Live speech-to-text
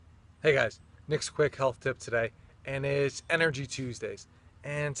Hey guys, Nick's quick health tip today, and it's Energy Tuesdays.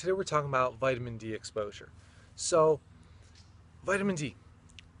 And today we're talking about vitamin D exposure. So, vitamin D,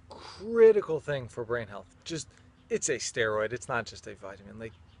 critical thing for brain health. It's a steroid, it's not just a vitamin.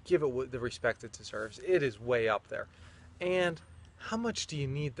 Like, give it the respect it deserves. It is way up there. And how much do you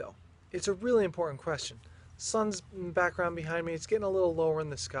need though? It's a really important question. Sun's in the background behind me, it's getting a little lower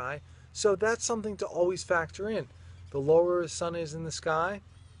in the sky. So, that's something to always factor in. The lower the sun is in the sky,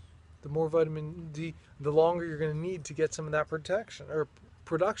 the more vitamin D, the longer you're going to need to get some of that protection or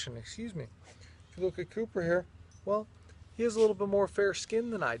production. Excuse me. If you look at Cooper here, well, he has a little bit more fair skin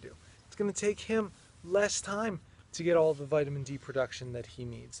than I do. It's going to take him less time to get all the vitamin D production that he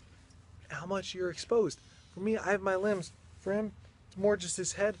needs. How much you're exposed? For me, I have my limbs. For him, it's more just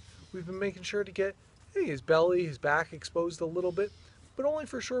his head. We've been making sure to get his belly, his back exposed a little bit, but only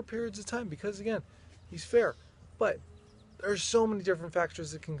for short periods of time because again, he's fair. But there's so many different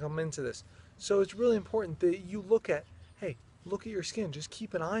factors that can come into this. So it's really important that you hey, look at your skin. Just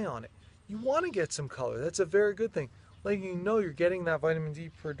keep an eye on it. You want to get some color. That's a very good thing. Letting you know you're getting that vitamin D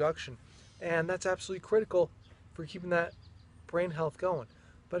production. And that's absolutely critical for keeping that brain health going.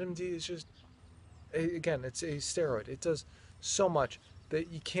 Vitamin D is just, again, it's a steroid. It does so much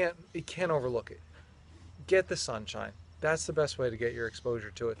that you can't overlook it. Get the sunshine. That's the best way to get your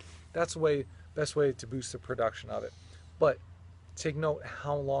exposure to it. That's the best way to boost the production of it. But take note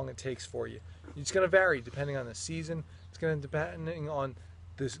how long it takes for you. It's going to vary depending on the season. It's going to depending on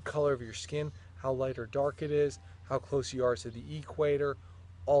the color of your skin, how light or dark it is, how close you are to the equator.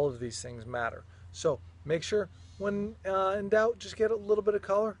 All of these things matter. So make sure when in doubt, just get a little bit of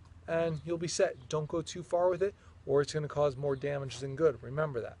color and you'll be set. Don't go too far with it or it's going to cause more damage than good.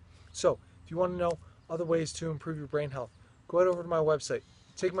 Remember that. So if you want to know other ways to improve your brain health, go ahead over to my website,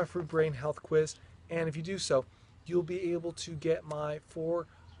 take my free brain health quiz, and if you do so, you'll be able to get my 4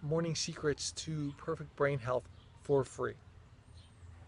 morning secrets to perfect brain health for free.